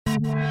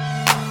Every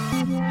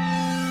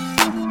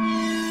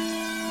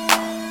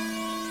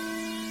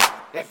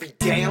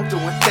day I'm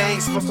doing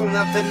things most know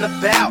nothing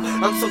about.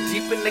 I'm so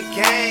deep in the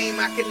game,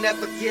 I can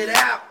never get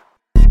out.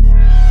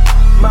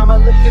 Mama,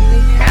 look at me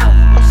now.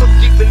 I'm so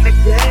deep in the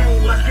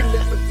game, I can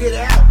never get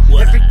out.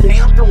 Every day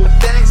I'm doing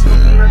things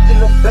most know nothing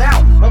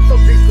about. I'm so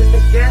deep in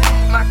the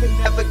game, I can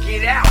never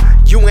get out.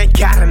 You ain't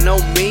gotta know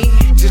me,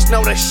 just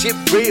know that shit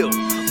real.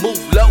 Move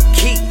low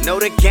key, know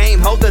the game,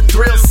 hold the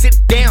thrill. Sit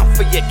down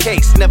for your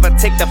case, never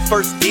take the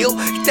first deal.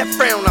 Get that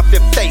frown off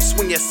your face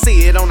when you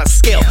see it on a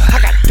scale. I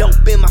got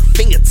dope in my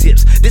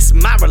fingertips, this is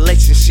my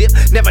relationship.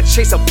 Never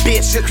chase a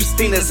bitch, just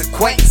Christina's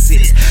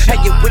acquaintances.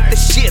 Hanging with the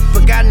shit,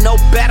 but got no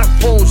battle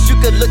wounds. You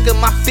could look at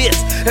my fist,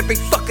 every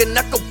fucking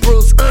knuckle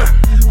bruise.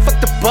 Fuck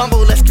the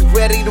bumble, let's get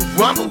ready to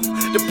rumble.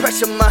 The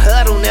pressure in my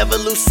huddle, never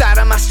lose sight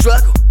of my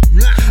struggle.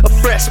 A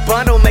fresh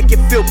bundle make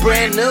it feel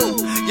brand new.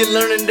 You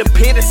learn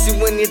independency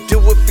when you do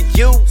it for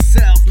you.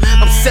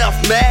 I'm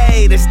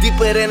self-made, it's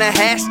deeper than a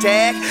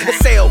hashtag. They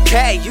say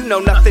okay, you know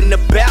nothing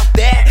about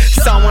that.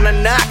 So I wanna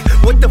knock,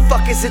 what the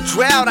fuck is a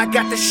drought? I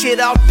got the shit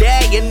all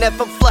day and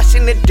never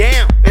flushing it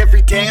down.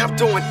 Every day I'm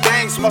doing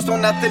things most know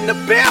nothing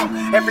about.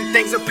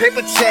 Everything's a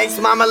paper chase,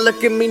 mama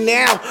look at me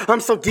now. I'm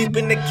so deep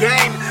in the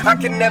game, I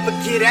can never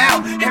get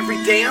out.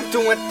 Every day I'm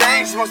doing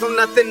things most know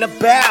nothing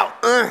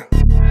about.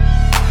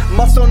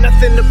 Most know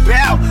nothing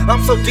about.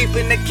 I'm so deep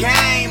in the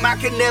game, I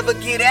can never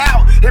get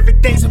out.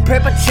 Everything's a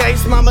paper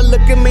chase, mama look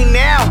at me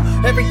now.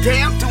 Every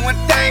day I'm doing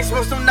things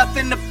most know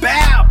nothing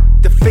about.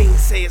 The fiends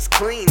say it's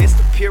clean, it's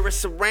the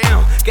purest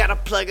around. Got a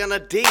plug on a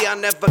D, I'll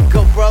never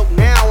go broke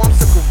now. I'm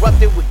so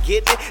corrupted with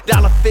getting it,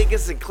 dollar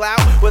figures and clout.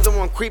 Whether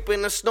I'm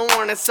creeping or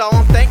snoring, that's all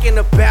I'm thinking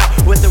about.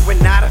 Whether or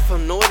not if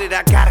I'm anointed,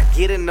 I gotta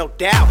get it, no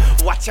doubt.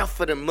 Watch out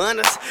for the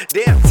mothers,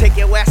 they'll take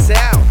your ass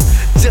out.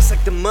 Just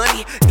like the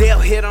money, they'll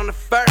hit on the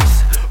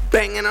first.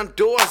 Banging on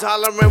doors,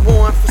 hollering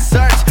warrant for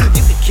search.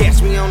 You can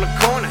catch me on the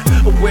corner,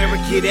 or where I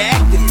get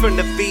active from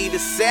the V to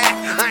sack.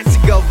 I ain't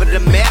took over the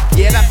map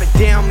yet, I've been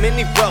down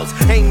many roads.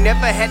 Ain't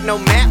never had no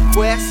map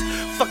quest.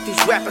 Fuck these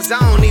rappers, I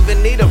don't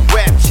even need a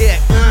rap check.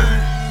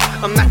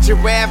 I'm not your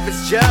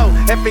average Joe.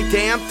 Every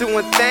day I'm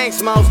doing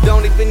things most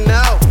don't even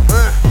know.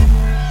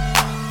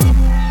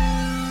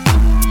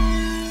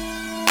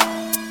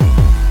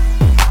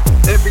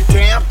 Every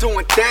day I'm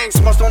doing things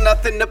most know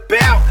nothing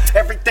about.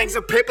 Everything's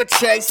a paper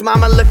chase,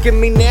 mama look at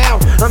me now.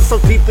 I'm so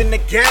deep in the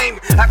game,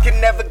 I can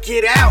never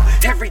get out.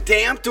 Every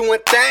day I'm doing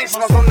things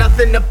most know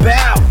nothing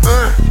about.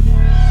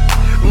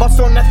 Most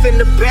know nothing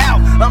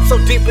about. I'm so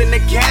deep in the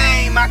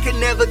game, I can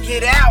never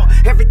get out.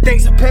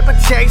 Everything's a paper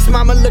chase,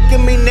 mama look at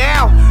me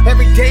now.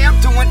 Every day I'm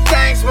doing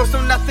things most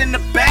know nothing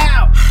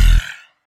about.